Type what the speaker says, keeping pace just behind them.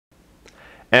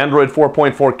Android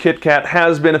 4.4 KitKat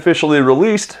has been officially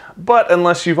released, but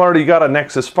unless you've already got a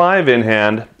Nexus 5 in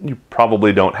hand, you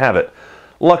probably don't have it.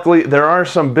 Luckily, there are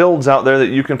some builds out there that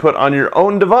you can put on your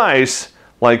own device,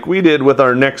 like we did with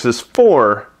our Nexus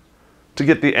 4, to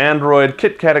get the Android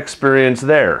KitKat experience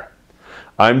there.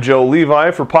 I'm Joe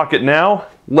Levi for Pocket Now.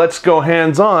 Let's go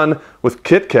hands-on with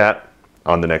KitKat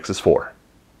on the Nexus 4.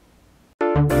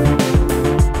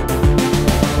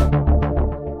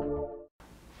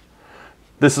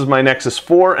 This is my Nexus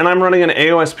 4, and I'm running an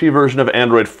AOSP version of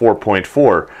Android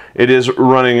 4.4. It is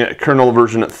running kernel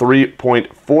version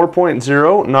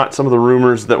 3.4.0, not some of the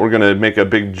rumors that we're going to make a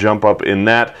big jump up in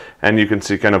that, and you can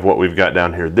see kind of what we've got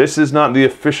down here. This is not the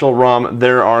official ROM.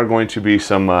 There are going to be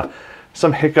some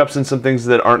hiccups and some things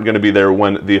that aren't going to be there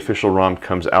when the official ROM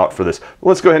comes out for this.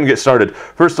 Let's go ahead and get started.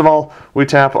 First of all, we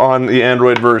tap on the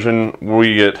Android version,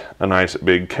 we get a nice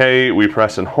big K, we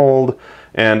press and hold,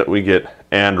 and we get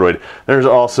Android. There's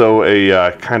also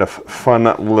a kind of fun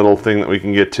little thing that we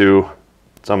can get to.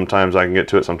 Sometimes I can get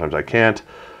to it, sometimes I can't.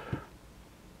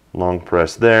 Long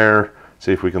press there.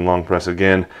 See if we can long press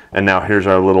again. And now here's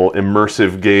our little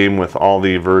immersive game with all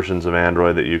the versions of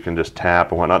Android that you can just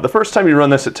tap and whatnot. The first time you run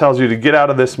this, it tells you to get out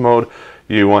of this mode.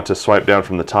 You want to swipe down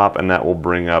from the top, and that will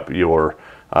bring up your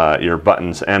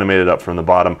buttons animated up from the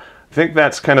bottom. I think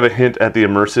that's kind of a hint at the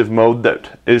immersive mode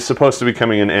that is supposed to be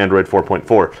coming in Android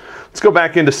 4.4. Let's go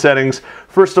back into settings.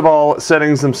 First of all,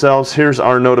 settings themselves. Here's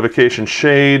our notification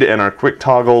shade and our quick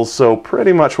toggles, so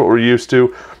pretty much what we're used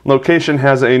to. Location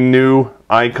has a new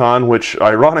icon, which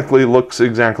ironically looks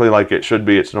exactly like it should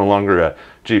be. It's no longer a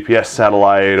GPS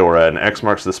satellite or an X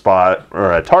marks the spot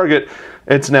or a target.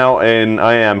 It's now an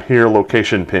I am here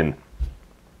location pin.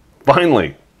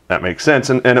 Finally, that makes sense,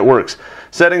 and it works.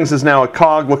 Settings is now a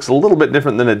cog, looks a little bit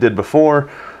different than it did before.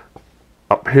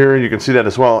 Up here you can see that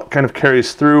as well. It kind of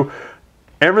carries through.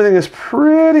 Everything is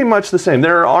pretty much the same.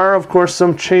 There are, of course,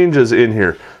 some changes in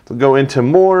here. To go into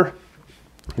more,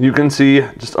 you can see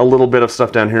just a little bit of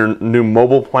stuff down here. New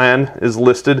mobile plan is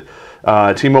listed.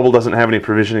 T-Mobile doesn't have any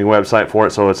provisioning website for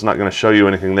it, so it's not going to show you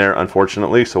anything there,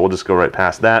 unfortunately, so we'll just go right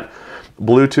past that.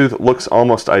 Bluetooth looks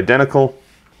almost identical.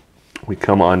 We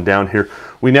come on down here.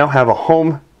 We now have a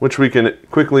home, which we can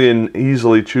quickly and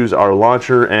easily choose our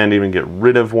launcher and even get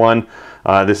rid of one.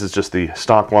 This is just the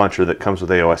stock launcher that comes with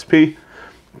AOSP.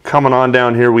 Coming on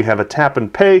down here, we have a tap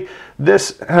and pay.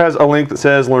 This has a link that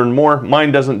says learn more.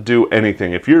 Mine doesn't do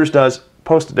anything. If yours does,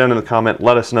 post it down in the comment.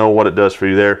 Let us know what it does for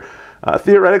you there.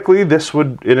 Theoretically, this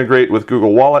would integrate with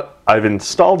Google Wallet. I've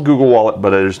installed Google Wallet,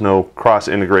 but there's no cross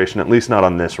integration, at least not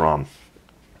on this ROM.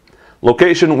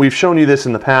 Location, we've shown you this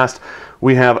in the past.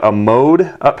 We have a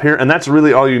mode up here, and that's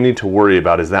really all you need to worry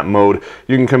about is that mode.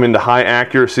 You can come into high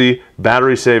accuracy,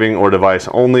 battery saving, or device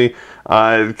only.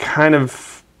 Kind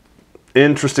of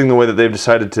interesting the way that they've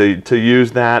decided to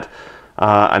use that,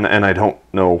 and I don't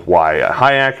know why.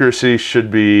 High accuracy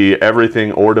should be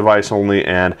everything or device only,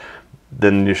 and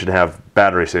then you should have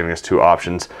battery saving as two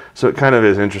options. So it kind of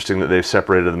is interesting that they've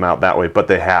separated them out that way, but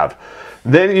they have.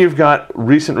 Then you've got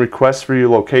recent requests for your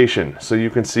location, so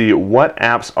you can see what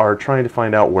apps are trying to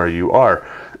find out where you are.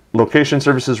 Location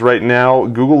services right now,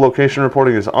 Google location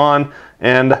reporting is on,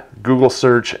 and Google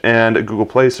Search and Google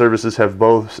Play services have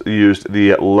both used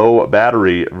the low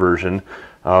battery version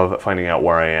of finding out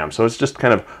where I am. So it's just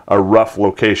kind of a rough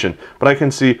location, but I can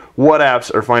see what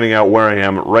apps are finding out where I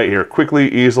am right here quickly,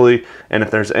 easily, and if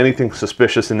there's anything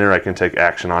suspicious in there, I can take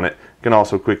action on it. You can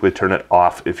also quickly turn it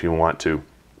off if you want to.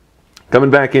 Coming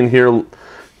back in here,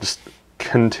 just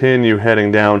continue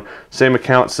heading down. Same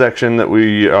account section that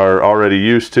we are already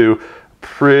used to.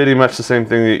 Pretty much the same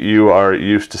thing that you are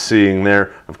used to seeing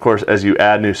there. Of course, as you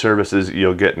add new services,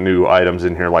 you'll get new items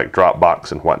in here like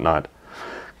Dropbox and whatnot.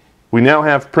 We now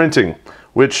have printing,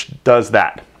 which does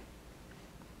that.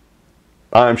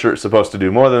 I'm sure it's supposed to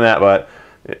do more than that, but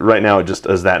right now it just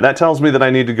does that. That tells me that I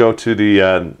need to go to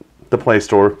the Play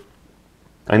Store.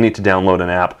 I need to download an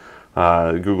app.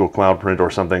 Google Cloud Print or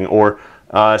something, or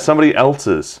somebody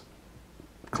else's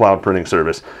cloud printing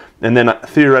service. And then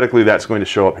theoretically that's going to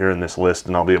show up here in this list,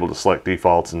 and I'll be able to select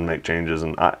defaults and make changes,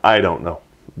 and I don't know.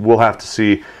 We'll have to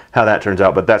see how that turns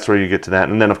out, but that's where you get to that.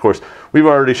 And then of course we've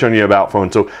already shown you about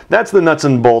phone, so that's the nuts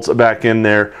and bolts back in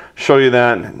there. Show you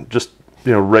that, just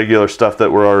regular stuff that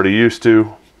we're already used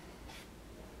to.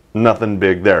 Nothing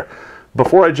big there.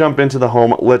 Before I jump into the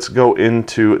home, let's go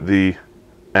into the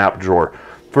app drawer.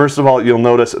 First of all, you'll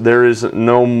notice there is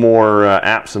no more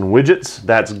apps and widgets.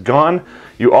 That's gone.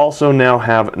 You also now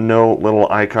have no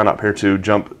little icon up here to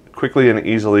jump quickly and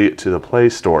easily to the Play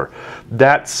Store.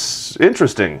 That's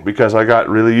interesting because I got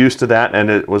really used to that and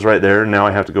it was right there. Now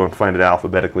I have to go and find it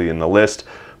alphabetically in the list.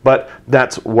 but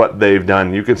that's what they've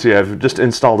done. You can see I've just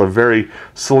installed a very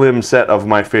slim set of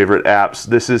my favorite apps.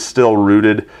 This is still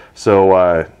rooted,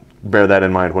 so bear that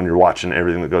in mind when you're watching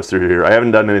everything that goes through here. I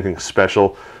haven't done anything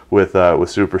special with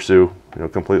Super Sue, you know,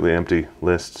 completely empty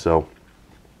list, so,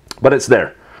 but it's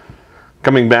there.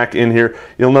 Coming back in here,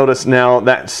 you'll notice now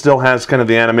that still has kind of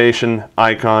the animation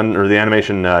icon, or the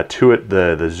animation to it,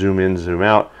 the zoom in, zoom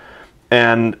out,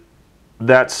 and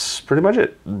that's pretty much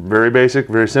it. Very basic,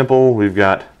 very simple. We've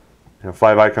got, you know,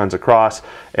 5 icons across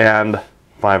and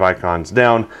 5 icons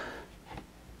down.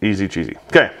 Easy cheesy.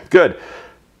 Okay, good.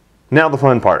 Now the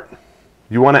fun part.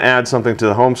 You want to add something to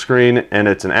the home screen and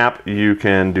it's an app, you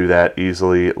can do that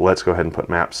easily. Let's go ahead and put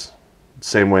maps.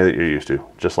 Same way that you're used to,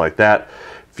 just like that.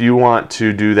 If you want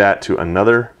to do that to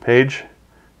another page,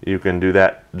 you can do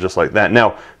that just like that.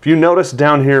 Now, if you notice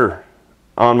down here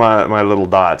on my little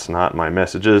dots, not my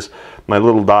messages, my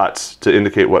little dots to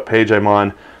indicate what page I'm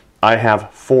on, I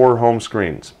have 4 home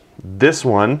screens. This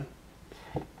one,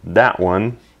 that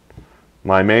one,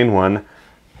 my main one,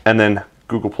 and then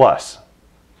Google+.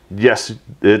 Yes,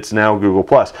 it's now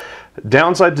Google+.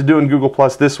 Downside to doing Google+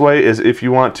 this way is if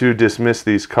you want to dismiss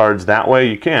these cards that way,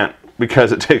 you can't,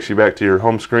 because it takes you back to your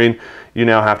home screen. You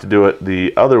now have to do it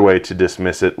the other way to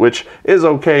dismiss it, which is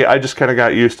okay. I just kind of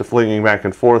got used to flinging back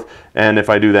and forth, and if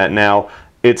I do that now,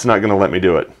 it's not going to let me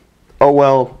do it. Oh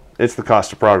well, it's the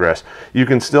cost of progress. You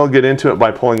can still get into it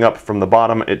by pulling up from the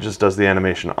bottom. It just does the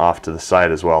animation off to the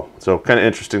side as well. So kind of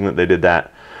interesting that they did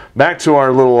that. Back to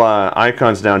our little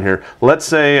icons down here. Let's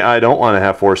say I don't want to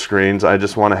have 4 screens. I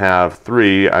just want to have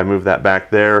 3. I move that back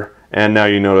there, and now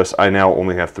you notice I now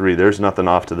only have 3. There's nothing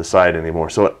off to the side anymore.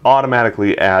 So it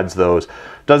automatically adds those.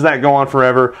 Does that go on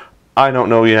forever? I don't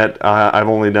know yet. I've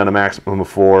only done a maximum of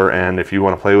 4, and if you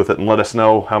want to play with it and let us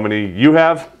know how many you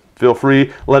have, feel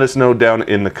free. Let us know down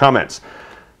in the comments.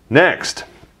 Next,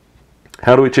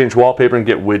 how do we change wallpaper and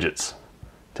get widgets?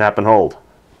 Tap and hold,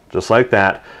 just like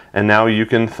that. And now you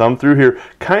can thumb through here,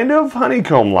 kind of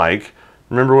honeycomb-like.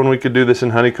 Remember when we could do this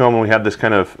in honeycomb and we had this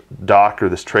kind of dock or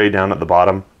this tray down at the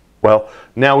bottom? Well,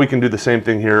 now we can do the same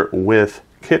thing here with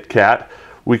KitKat.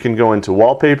 We can go into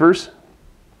wallpapers,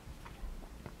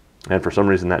 and for some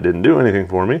reason that didn't do anything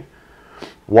for me.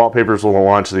 Wallpapers will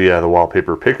launch the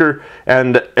wallpaper picker,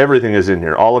 and everything is in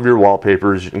here. All of your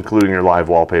wallpapers, including your live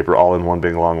wallpaper, all in one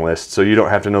big long list, so you don't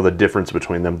have to know the difference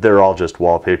between them. They're all just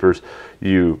wallpapers.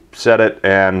 You set it,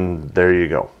 and there you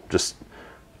go. Just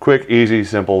quick, easy,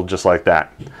 simple, just like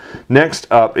that. Next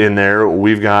up in there,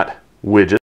 we've got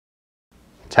widgets.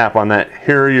 Tap on that.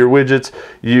 Here are your widgets.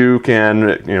 You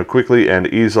can, quickly and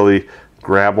easily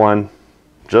grab one,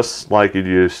 just like you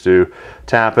used to.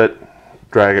 Tap it,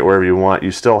 drag it wherever you want.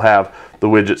 You still have the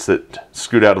widgets that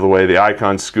scoot out of the way, the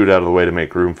icons scoot out of the way to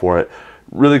make room for it.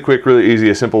 Really quick, really easy,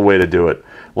 a simple way to do it.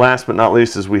 Last but not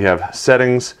least is we have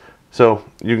settings. So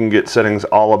you can get settings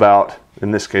all about,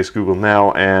 in this case, Google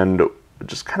Now, and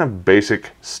just kind of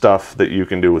basic stuff that you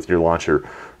can do with your launcher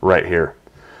right here.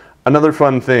 Another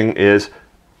fun thing is,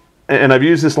 and I've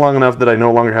used this long enough that I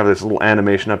no longer have this little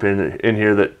animation up in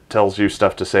here that tells you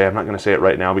stuff to say. I'm not going to say it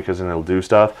right now because then it'll do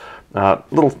stuff.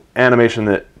 Little animation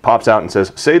that pops out and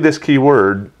says, say this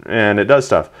keyword, and it does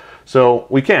stuff. So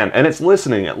we can, and it's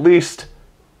listening. At least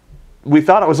we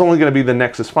thought it was only going to be the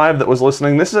Nexus 5 that was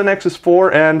listening. This is a Nexus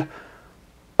 4, and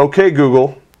okay,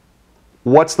 Google,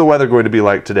 what's the weather going to be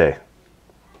like today?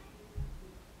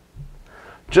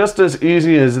 Just as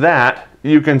easy as that,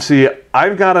 you can see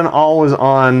I've got an always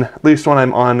on, at least when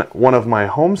I'm on one of my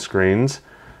home screens,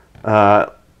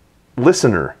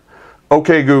 listener.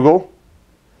 Okay, Google,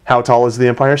 how tall is the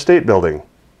Empire State Building?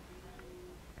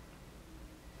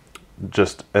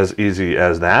 Just as easy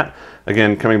as that.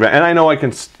 Again, coming back, and I know I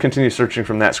can continue searching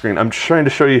from that screen. I'm trying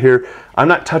to show you here, I'm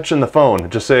not touching the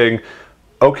phone, just saying,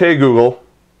 okay, Google,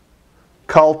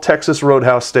 call Texas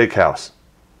Roadhouse Steakhouse.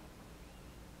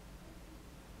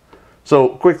 So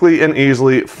quickly and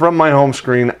easily from my home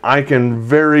screen, I can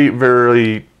very,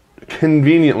 very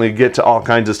conveniently get to all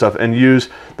kinds of stuff and use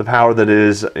the power that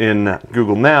is in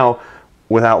Google Now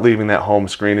without leaving that home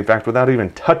screen. In fact, without even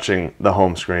touching the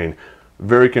home screen.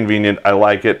 Very convenient. I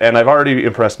like it, and I've already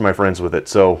impressed my friends with it.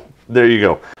 So there you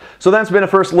go. So that's been a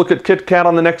first look at KitKat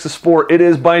on the Nexus 4. It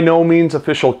is by no means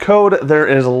official code. There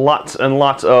is lots and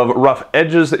lots of rough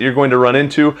edges that you're going to run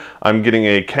into. I'm getting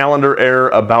a calendar error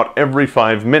about every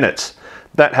 5 minutes.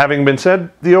 That having been said,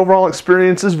 the overall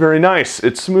experience is very nice.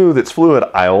 It's smooth, it's fluid.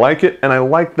 I like it, and I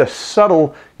like the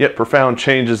subtle yet profound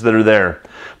changes that are there.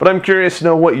 But I'm curious to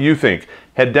know what you think.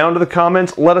 Head down to the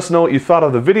comments, let us know what you thought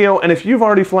of the video, and if you've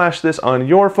already flashed this on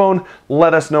your phone,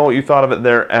 let us know what you thought of it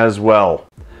there as well.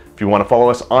 If If you want to follow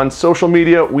us on social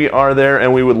media, we are there,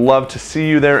 and we would love to see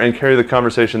you there and carry the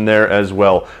conversation there as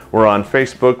well. We're on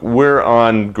Facebook, we're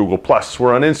on Google+,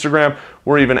 we're on Instagram,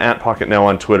 we're even at Pocket Now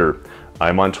on Twitter.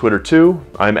 I'm on Twitter too.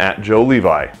 I'm at Joe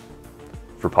Levi.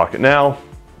 For Pocket Now,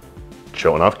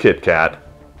 showing off KitKat.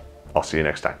 I'll see you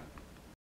next time.